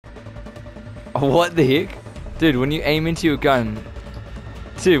What the heck? Dude, when you aim into your gun...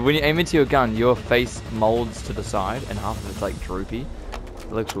 Dude, when you aim into your gun, your face molds to the side and half of it's like droopy.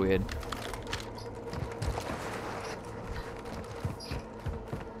 It looks weird.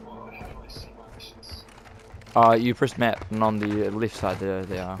 You press map, and on the left side there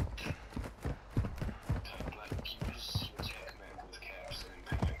they are.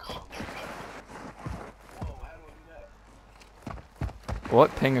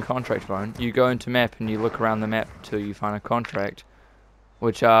 What? Ping a contract phone? You go into map and you look around the map till you find a contract,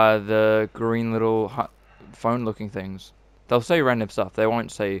 which are the green little phone looking things. They'll say random stuff, they won't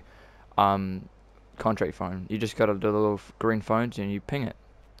say contract phone. You just gotta do the little green phones and you ping it.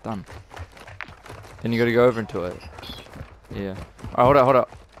 Done. Then you gotta go over into it. Yeah. Oh,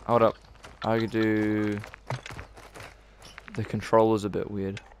 hold up. I could do... The controller's a bit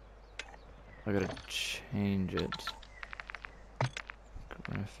weird. I gotta change it.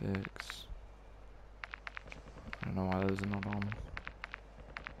 Graphics. I don't know why those are not on.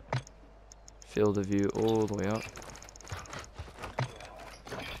 Field of view all the way up.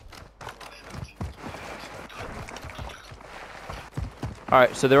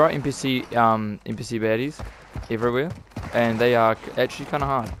 Alright, so there are NPC baddies everywhere, and they are actually kind of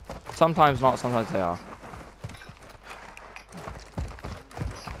hard. Sometimes not, sometimes they are.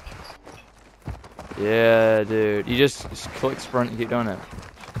 Yeah, dude. You just click sprint and keep doing it.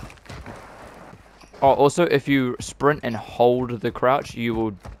 Oh, also, if you sprint and hold the crouch, you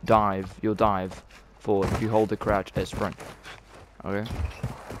will dive. You'll dive forward if you hold the crouch at sprint. Okay?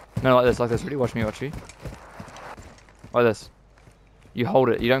 No, like this, like this. Ready? Watch me, watch me. Like this. You hold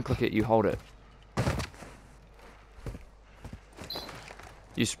it. You don't click it, you hold it.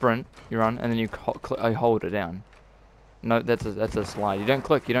 You sprint, you run, and then you hold it down. No, that's a slide. You don't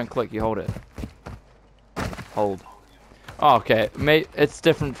click, you hold it. Hold. Oh, okay. It's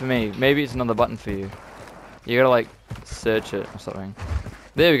different for me. Maybe it's another button for you. You gotta like search it or something.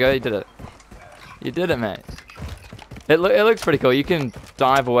 There we go. You did it. You did it, mate. It looks pretty cool. You can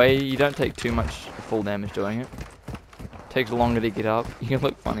dive away. You don't take too much full damage doing it. Takes longer to get up. You can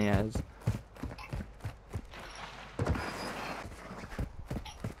look funny as.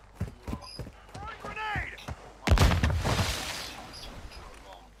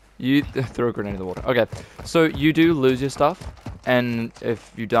 You throw a grenade in the water. Okay, so you do lose your stuff, and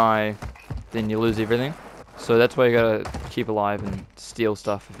if you die, then you lose everything. So that's why you gotta keep alive and steal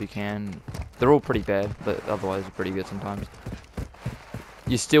stuff if you can. They're all pretty bad, but otherwise they're pretty good sometimes.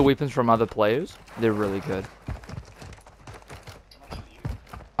 You steal weapons from other players. They're really good.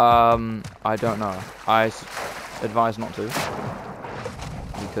 I don't know. I advise not to,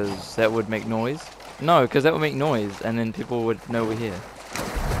 because that would make noise. No, because that would make noise, and then people would know we're here.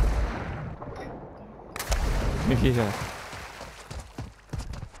 Yeah.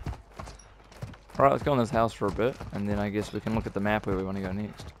 Alright, let's go in this house for a bit, and then I guess we can look at the map where we want to go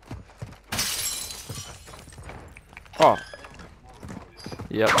next. Oh.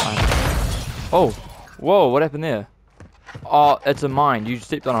 Yep. Oh. Whoa, what happened there? Oh, it's a mine. You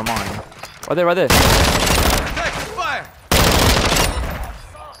stepped on a mine. Right there, right there. Fire!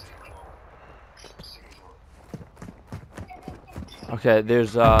 Okay,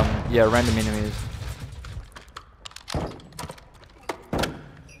 there's, yeah, random enemies.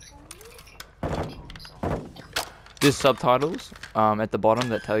 There's subtitles at the bottom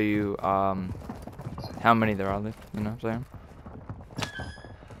that tell you how many there are left, you know what I'm saying?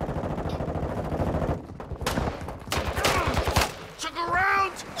 Check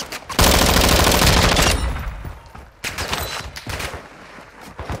around!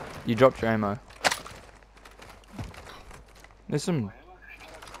 You dropped your ammo. There's some...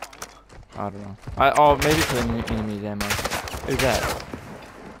 I don't know. Oh, maybe it's the enemy's ammo. Who's that?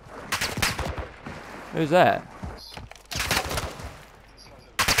 Who's that?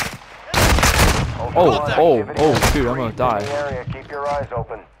 Oh, shoot, I'm gonna die. Keep your eyes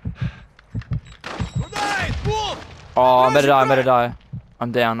open. Oh, I'm better die.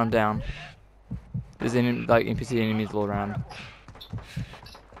 I'm down. There's like NPC enemies all around.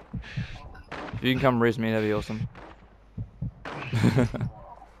 If you can come res me, that'd be awesome.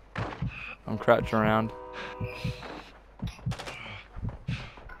 I'm crouching around.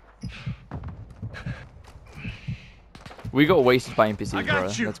 We got wasted by NPCs, bro.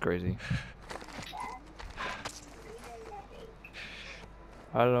 That's crazy.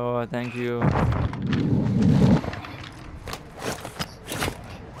 Hello, thank you.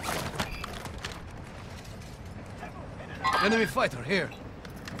 Enemy fighter here.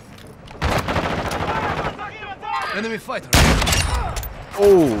 Enemy fighter.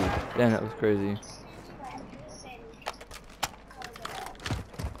 Oh, damn, that was crazy.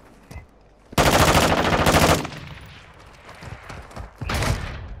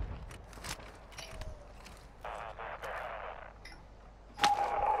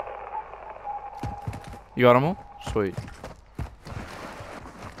 You got them all? Sweet.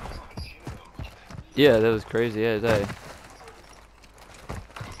 Yeah, that was crazy. Yeah, day.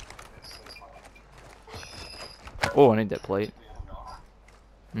 Oh, I need that plate.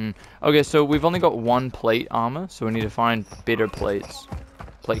 Okay, so we've only got one plate armor, so we need to find better plates.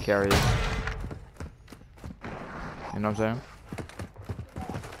 Plate carriers. You know what I'm saying?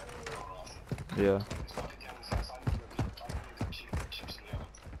 Yeah.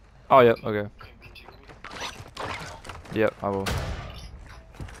 Oh, yep, okay. Yep, I will.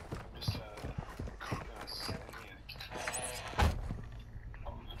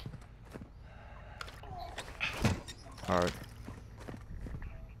 Alright.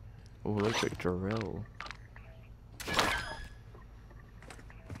 Oh, looks like drill.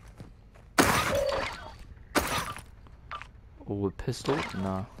 Oh, a pistol?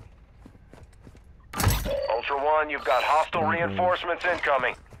 Nah. Ultra One, you've got hostile reinforcements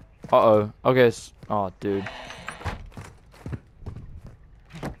incoming. Uh-oh. Okay, oh, dude.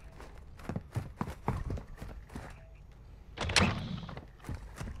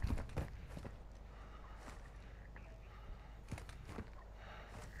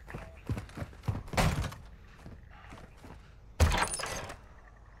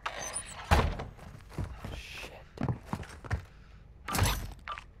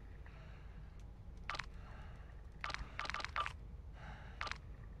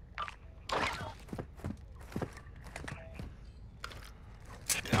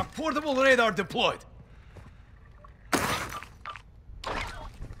 Portable radar deployed.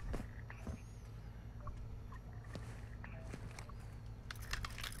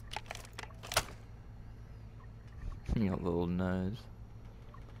 Your little nose.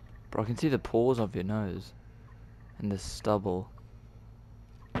 Bro, I can see the pores of your nose. And the stubble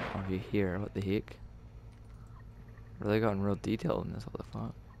of your hair. What the heck? Really got in real detail in this. What the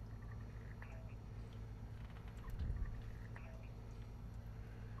fuck?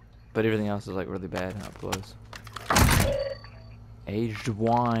 But everything else is like really bad and up close. Aged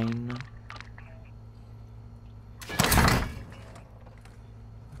wine.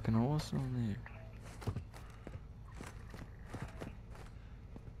 Fucking awesome there.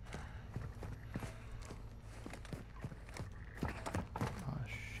 Oh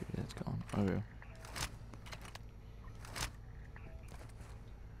shit, that's gone. Okay.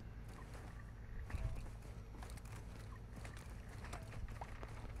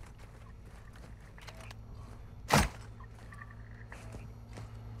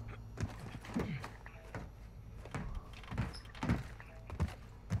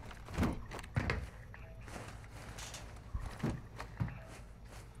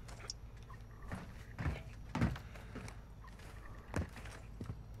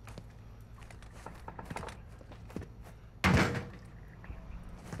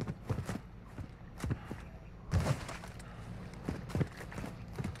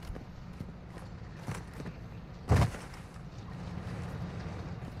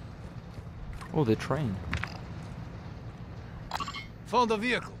 Oh, the train. Found a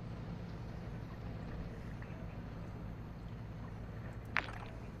vehicle.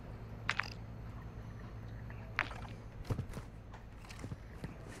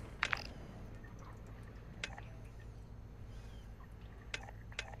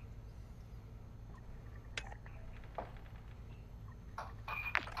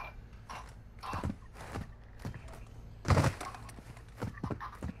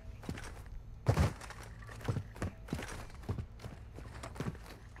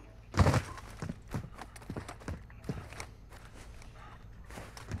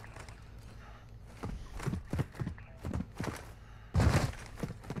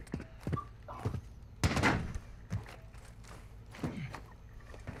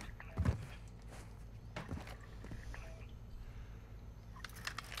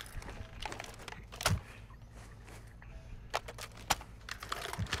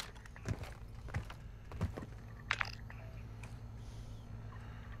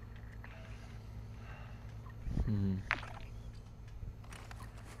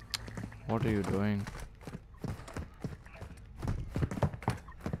 What are you doing?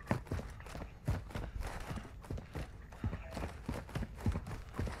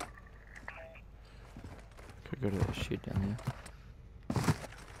 Could go to that shit down there.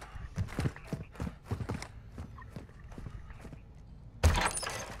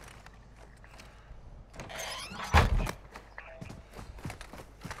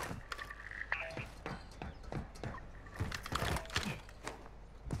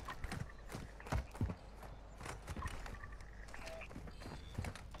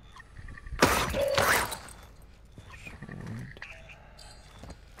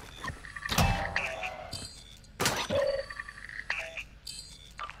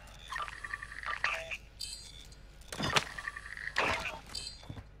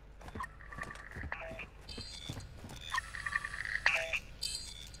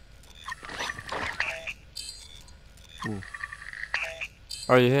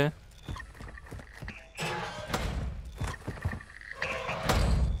 Are you here?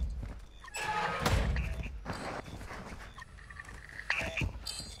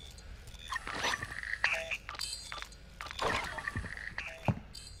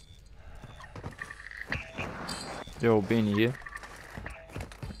 The old beanie here.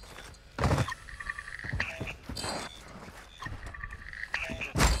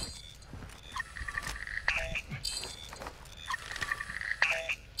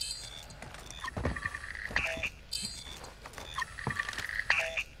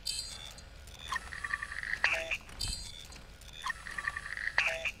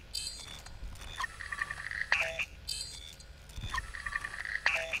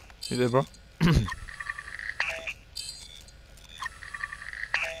 You there, bro?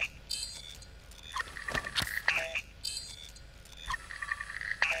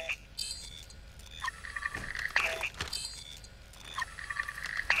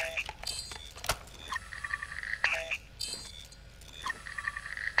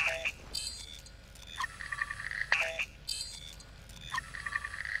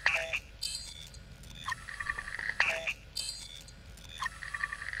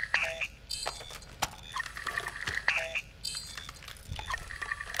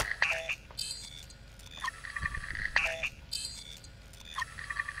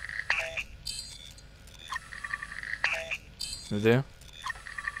 You there?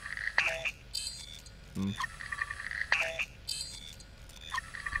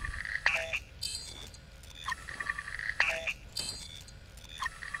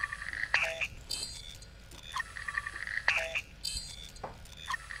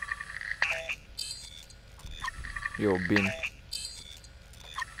 Yo, bin.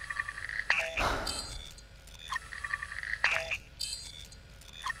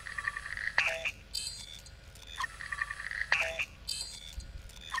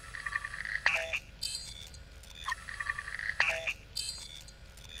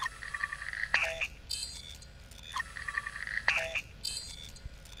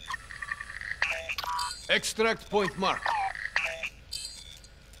 Extract point marked.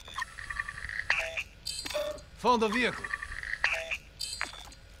 Found a vehicle.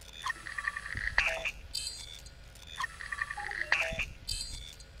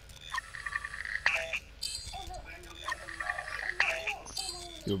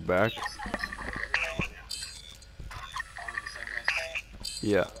 You're back.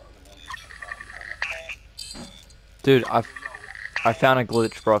 Yeah. Dude, I found a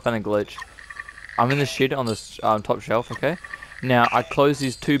glitch, bro. I found a glitch. I'm in the shed on this top shelf, okay? Now, I close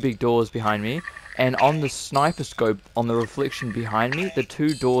these two big doors behind me, and on the sniper scope, on the reflection behind me, the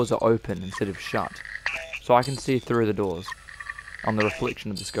two doors are open instead of shut. So I can see through the doors on the reflection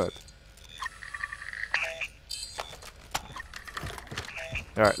of the scope.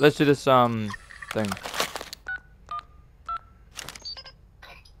 Alright, let's do this, thing.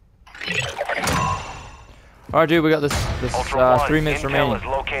 Alright, dude, we got this Ultra One, 3 minutes Intel remaining has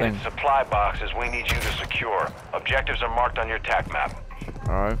located thing. supply boxes we need you to secure. Objectives are marked on your TAC map.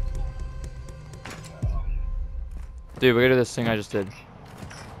 Alright. Dude, we gotta do this thing I just did.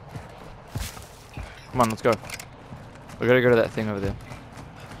 Come on, let's go. We gotta go to that thing over there.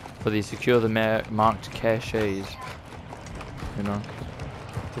 For the secure the marked caches. You know.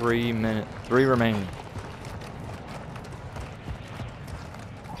 3 remaining.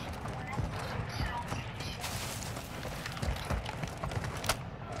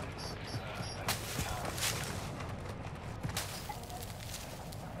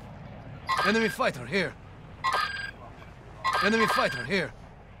 Enemy fighter here. Enemy fighter here.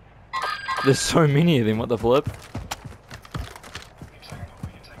 There's so many of them, what the flip?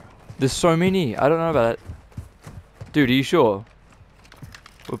 There's so many, I don't know about it. Dude, are you sure?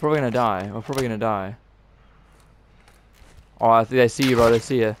 We're probably gonna die. We're probably gonna die. Oh, I think they see you, bro. They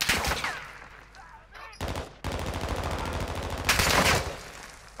see you.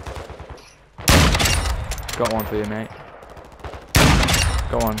 Got one for you, mate.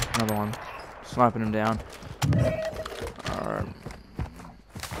 Got one. Another one. Sniping him down. Alright.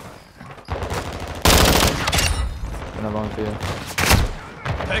 Another one for you.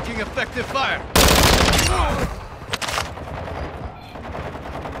 Taking effective fire.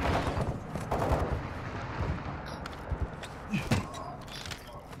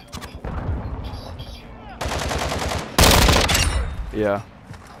 Yeah.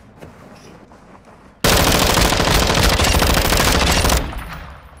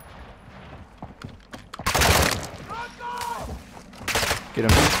 Get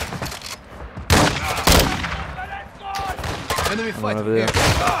him. Enemy One fighter over here. there.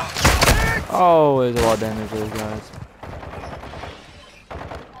 Oh, there's a lot of damage to those guys.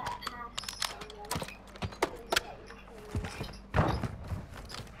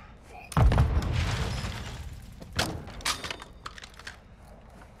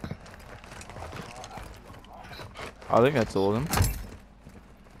 I think that's all of them.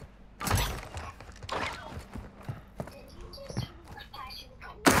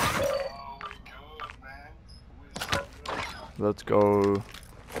 Let's go.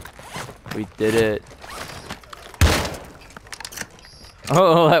 We did it.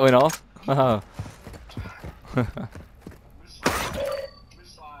 Oh, that went off.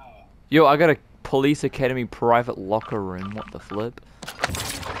 Yo, I got a police academy private locker room. What the flip?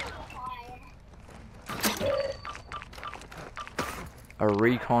 A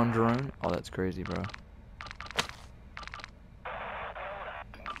recon drone? Oh, that's crazy, bro.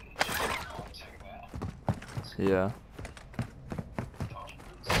 Yeah.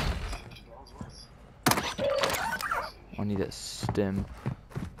 I need that stem.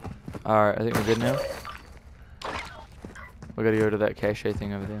 Alright, I think we're good now. We gotta go to that cache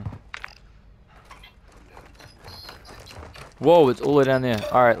thing over there. Whoa, it's all the way down there.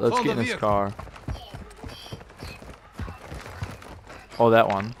 Alright, let's get in this car. Oh, that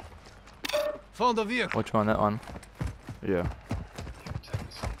one. Found a vehicle. Which one? That one? Yeah.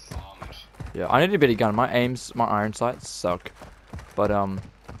 Yeah, I need a better gun. My iron sights suck. But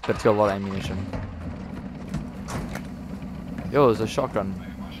it's got a lot of ammunition. Yo, there's a shotgun.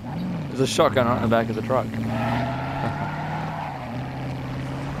 There's a shotgun right in the back of the truck.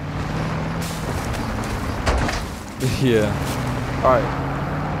 Yeah. Alright.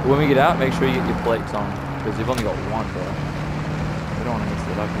 When we get out, make sure you get your plates on. Because you've only got one, bro. We don't want to mix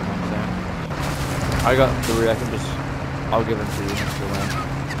it up, you know what I'm saying? I got 3, I can just... I'll give them to you next to them.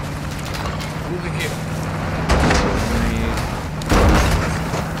 Moving here.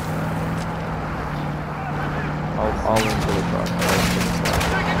 I'll into the truck.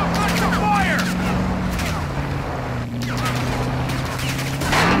 Taking effective fire!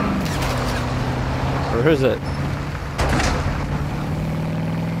 Where is it?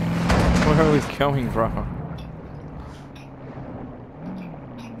 Where are we going, bro?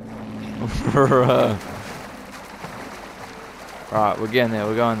 Alright, we're getting there,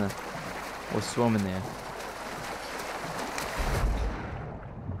 we're going there. We're swimming there.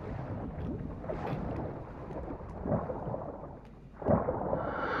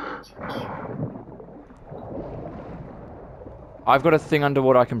 I've got a thing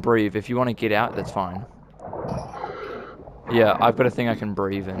underwater I can breathe. If you want to get out, that's fine. Yeah, I've got a thing I can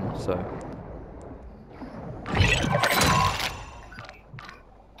breathe in, so.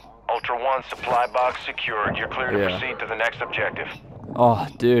 Ultra One, supply box secured. You're clear to proceed to the next objective. Oh,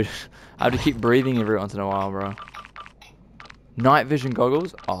 dude. I have to keep breathing every once in a while, bro. Night vision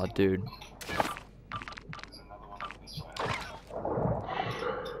goggles? Oh, dude.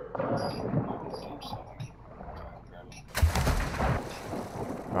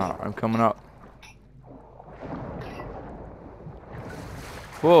 Alright, I'm coming up.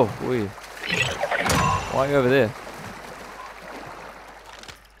 Whoa, wee. Why are you over there?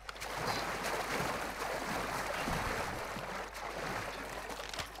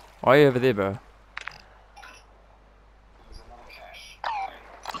 Why are you over there, bro?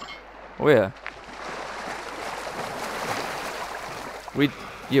 Where?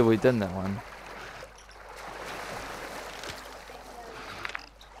 Yeah, we done that one.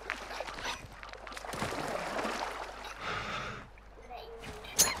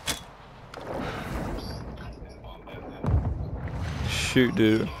 Shoot,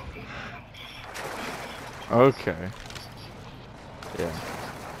 dude. Okay. Yeah.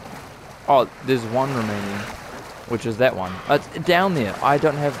 Oh, there's one remaining, which is that one. It's down there. I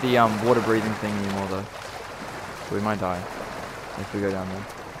don't have the water breathing thing anymore though. So we might die if we go down there.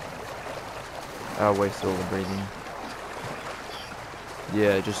 I'll waste all the breathing.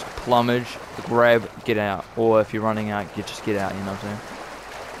 Yeah, just plumage, grab, get out. Or if you're running out, you just get out, you know what I'm saying?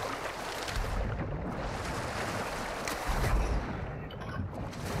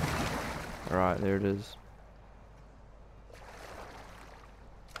 Alright, there it is.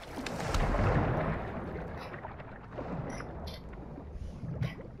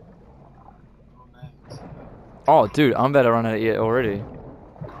 Oh, dude, I'm about to run out of air already.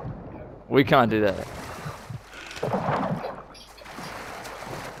 We can't do that.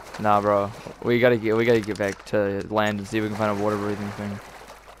 Nah, bro. We gotta get back to land and see if we can find a water breathing thing.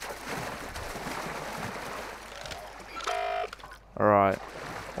 Alright.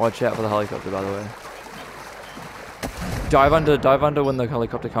 Watch out for the helicopter, by the way. Dive under when the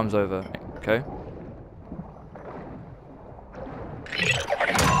helicopter comes over, okay?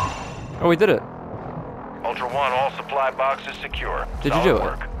 Oh, we did it. Ultra One, all supply boxes secure. Did you do it?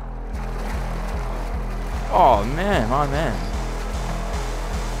 Work. Oh man, my man.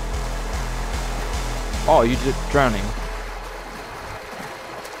 Oh, you did drowning.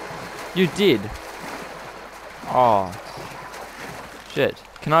 You did. Oh. Shit.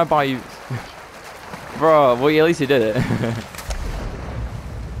 Can I buy you... Bro, well, at least you did it.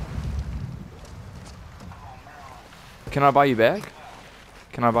 Can I buy you back?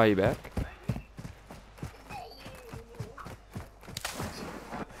 Can I buy you back?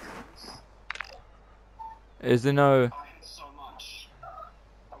 Is there no...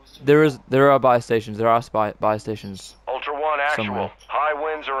 There are buy stations. There are buy stations. Ultra One actual. Somewhere. High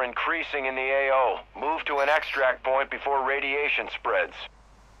winds are increasing in the AO. Move to an extract point before radiation spreads.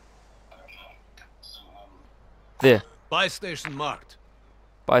 There. Buy station marked.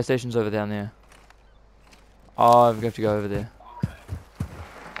 Buy stations over down there. Oh, I've got to go over there.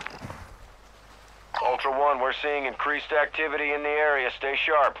 Ultra One, we're seeing increased activity in the area. Stay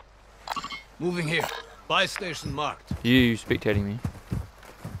sharp. Moving here. Buy station marked. You spectating me.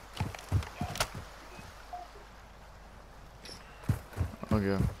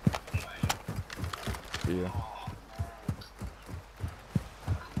 Okay. See ya.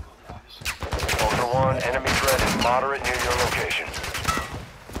 Ultra One, enemy threat is moderate near your location.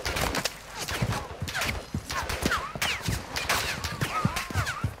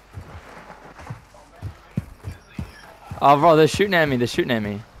 Oh, bro, they're shooting at me. They're shooting at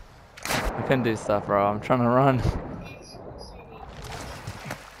me. I can't do stuff, bro. I'm trying to run.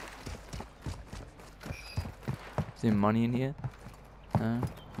 Is there money in here? No.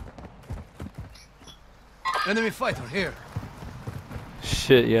 Enemy fighter here.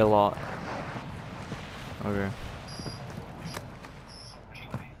 Shit, yeah, a lot. Okay.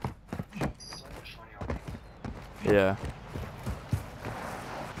 Yeah.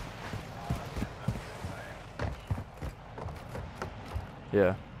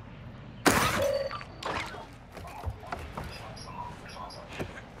 Yeah.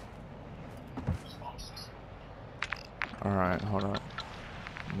 Alright, hold on.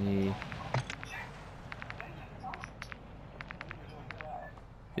 Yeah.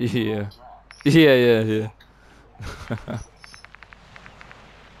 Yeah.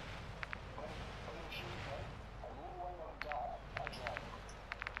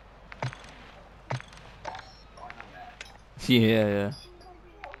 Yeah.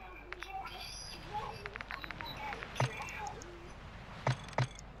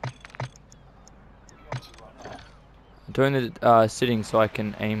 I'm doing the sitting so I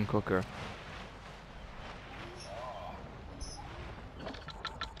can aim quicker.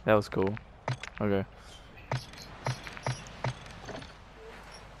 That was cool. Okay.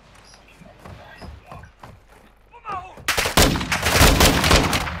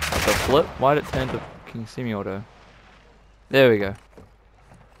 The flip? Why did it turn to fucking semi-auto? There we go.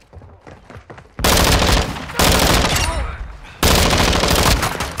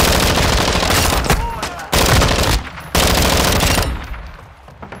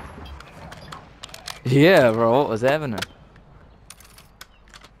 Yeah, bro, what was happening?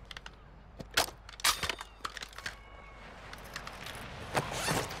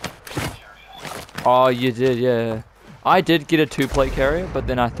 Oh, you did, yeah. I did get a 2-plate carrier, but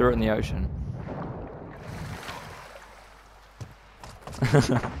then I threw it in the ocean.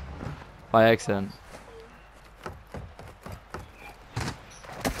 By accident.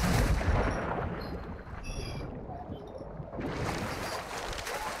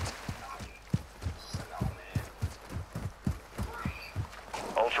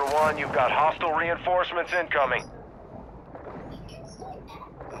 Ultra One, you've got hostile reinforcements incoming.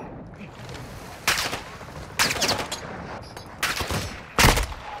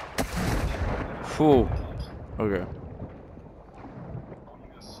 Phew. Okay.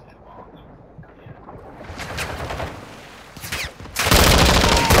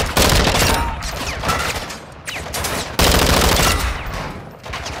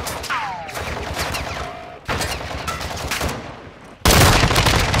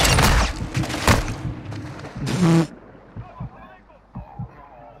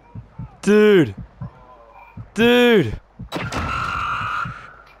 Dude.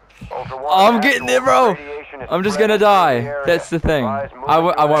 I'm getting there, bro. I'm just gonna die. That's the thing. I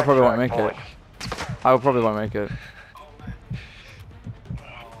probably won't make it. I probably won't make it.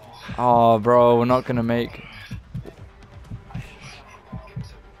 Oh, bro, we're not gonna make.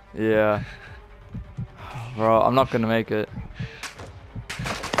 Yeah. Bro, I'm not gonna make it.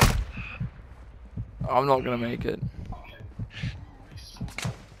 I'm not gonna make it.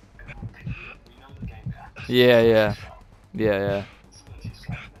 Yeah. Yeah.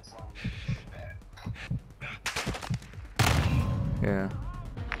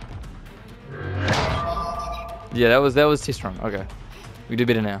 Yeah, that was too strong. Okay. We do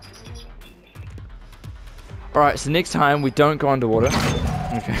better now. Alright, so next time we don't go underwater.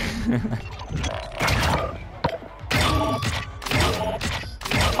 Okay.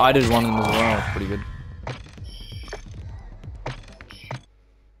 I did one of them as well. It's pretty good.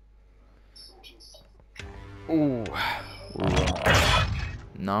 Ooh.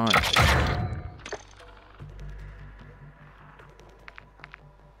 Nice.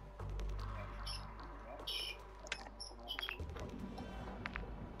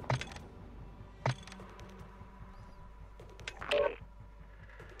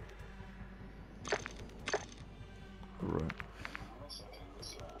 Right.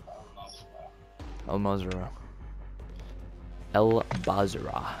 El Mazrah. El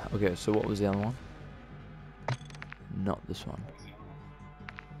Bazra. Okay, so what was the other one? Not this one.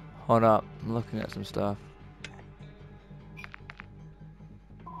 Hold up, I'm looking at some stuff.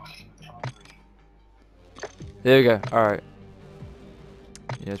 There we go, alright.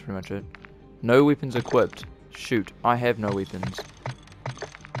 Yeah, that's pretty much it. No weapons equipped. Shoot, I have no weapons.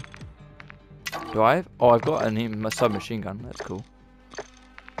 Do I have? Oh, I've got a submachine gun, that's cool.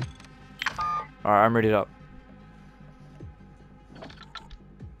 Alright, I'm ready up.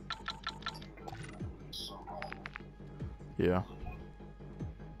 Yeah.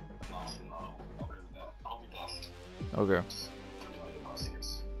 Okay.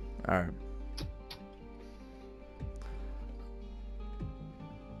 Alright.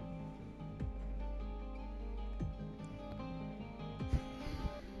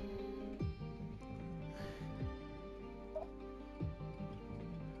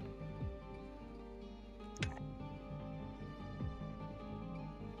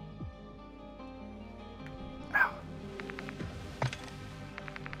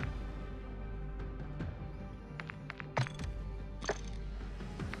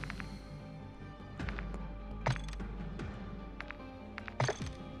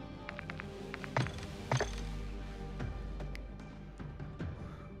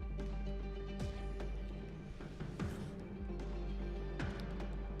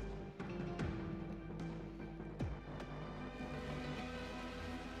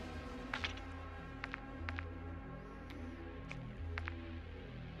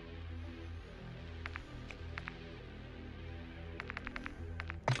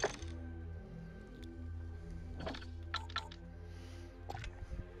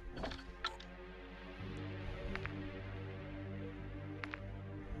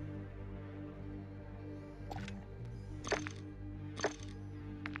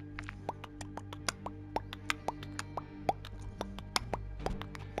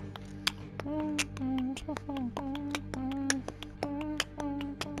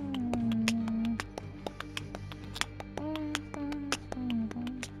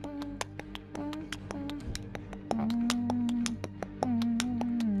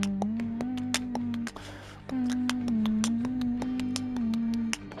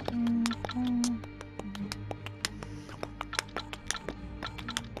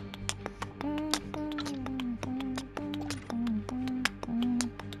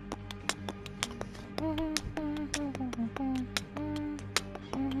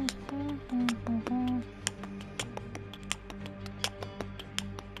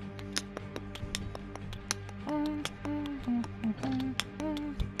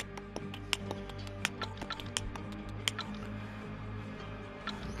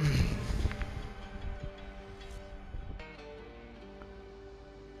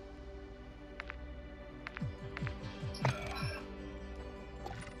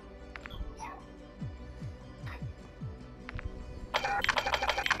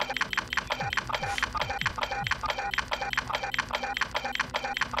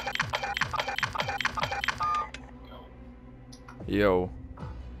 Yo.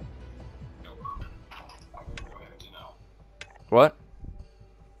 What?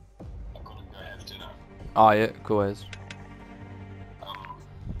 Oh yeah, cool as.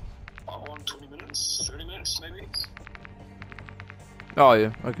 I want 20 minutes, 30 minutes maybe? Oh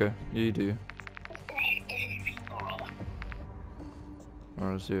yeah, okay. Yeah, you do.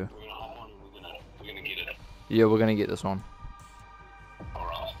 Alright, see ya. We're gonna hop on and we're gonna get it. Yeah, we're gonna get this one.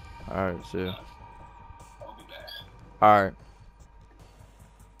 Alright. Alright, see ya. I'll be back. Alright.